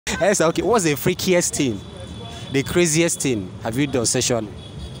Esther, okay, what's the freakiest thing, the craziest thing have you done sexually?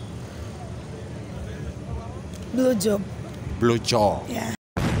 Blow job. Blow job. Yeah.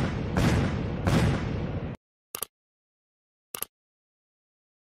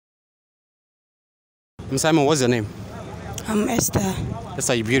 Simon, what's your name? I'm Esther.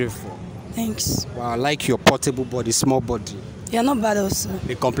 Esther, you're beautiful. Thanks. Wow, I like your portable body, small body. You're not bad also.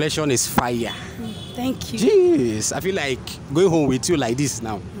 The complexion is fire. Thank you. Jeez, I feel like going home with you like this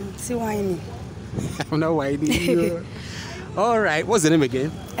now. See whining. I'm not whining. All right, what's the name again?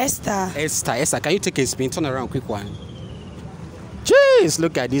 Esther. Esther, can you take a spin? Turn around, quick one. Jeez,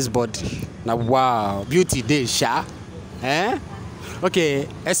 look at this body. Now, wow, beauty day, Sha. Eh? Okay,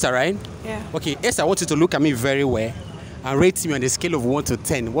 Esther, right? Yeah. Okay, Esther, I want you to look at me very well and rate me on a scale of 1 to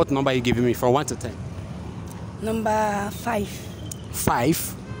 10. What number are you giving me from 1 to 10? Number 5.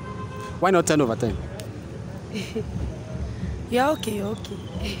 5? Why not 10 over 10? You're okay, you're okay.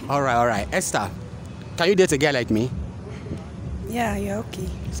 All right. Esther, can you date a guy like me? Yeah, you're okay.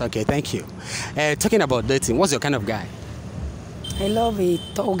 It's okay, thank you. Talking about dating, what's your kind of guy? I love a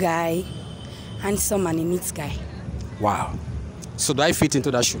tall guy, handsome and a neat guy. Wow. So do I fit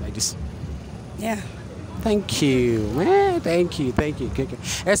into that shoe like this? Yeah. Thank you, man. Thank you. Okay.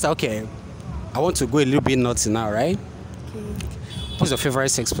 Esther, okay. I want to go a little bit nuts now, right? Okay. What's your favorite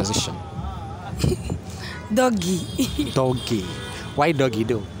sex position? Doggy. Doggy. Why doggy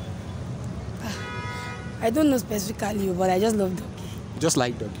though? I don't know specifically, but I just love doggy. Just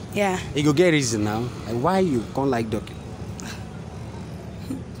like doggy. Yeah. You go get reason now. Like why you can't like doggy?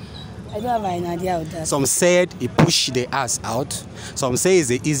 I don't have an idea of that. Some said he pushed the ass out. Some say it's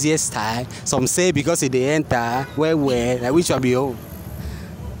the easiest style. Some say because it they enter, like which one be home?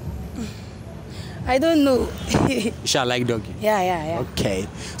 I don't know. You shall like doggy. Yeah. Okay.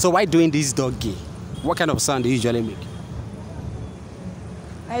 So why doing this doggy? What kind of sound do you usually make?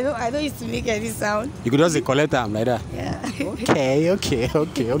 I don't used to make any sound. You could just collect them like that. Yeah. Okay.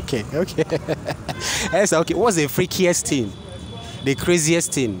 Yes, okay. What's the freakiest thing, the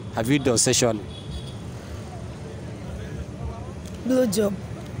craziest thing have you done sexually? Blow job.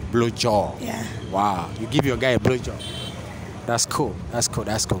 Blow job. Yeah. Wow. You give your guy a blow job. That's cool.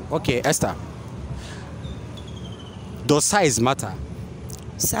 Okay, Esther. Does size matter?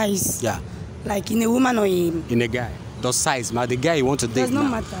 Size? Yeah. Like in a woman or in a guy? Does size matter? The guy you want to date does not now,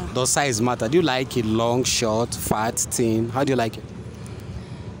 matter. Does size matter? Do you like it long, short, fat, thin? How do you like it?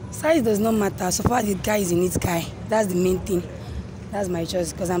 Size does not matter. So far the guy is a neat guy. That's the main thing. That's my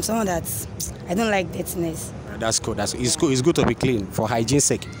choice because I'm someone that I don't like dirtiness. That's cool. It's good to be clean for hygiene's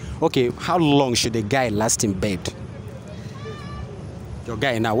sake. Okay, how long should a guy last in bed? Your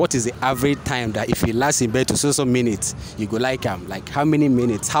guy now, what is the average time that if he lasts in bed to so minutes, you go like him? Like how many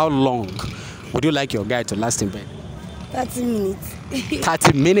minutes? How long would you like your guy to last in bed? 30 minutes.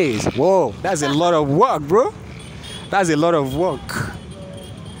 30 minutes? Whoa, that's a lot of work, bro. That's a lot of work.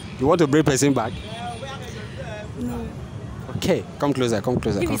 You want to bring person back? No. Okay, come closer.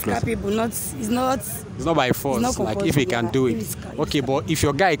 If he's capable, it's not by force. Like if he can do it. Okay, but if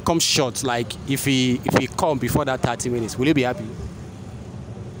your guy comes short, like if he come before that 30 minutes, will you be happy?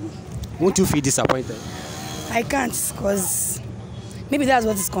 Won't you feel disappointed? I can't because maybe that's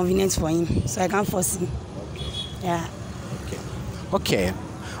what is convenient for him, so I can't force him. Yeah. Okay.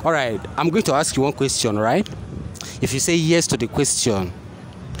 All right. I'm going to ask you one question, right? If you say yes to the question,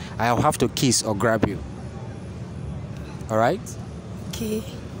 I'll have to kiss or grab you. All right? Okay.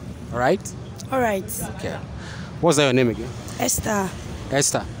 All right? All right. Okay. What's that your name again? Esther.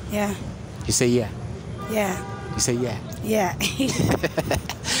 Esther. Yeah. You say yeah. Yeah. You say yeah. Yeah.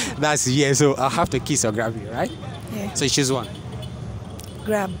 That's yeah. So I'll have to kiss or grab you, right? Yeah. So you choose one.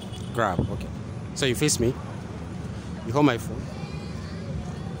 Grab. Grab. Okay. So you face me. You hold my phone.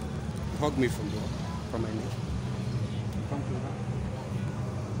 Hug me from my neck. Come closer.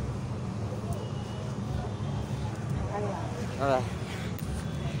 All right.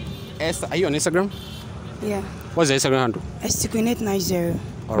 Esther, are you on Instagram? Yeah. What's your Instagram handle? Esther Queen 890.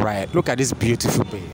 All right. Look at this beautiful babe.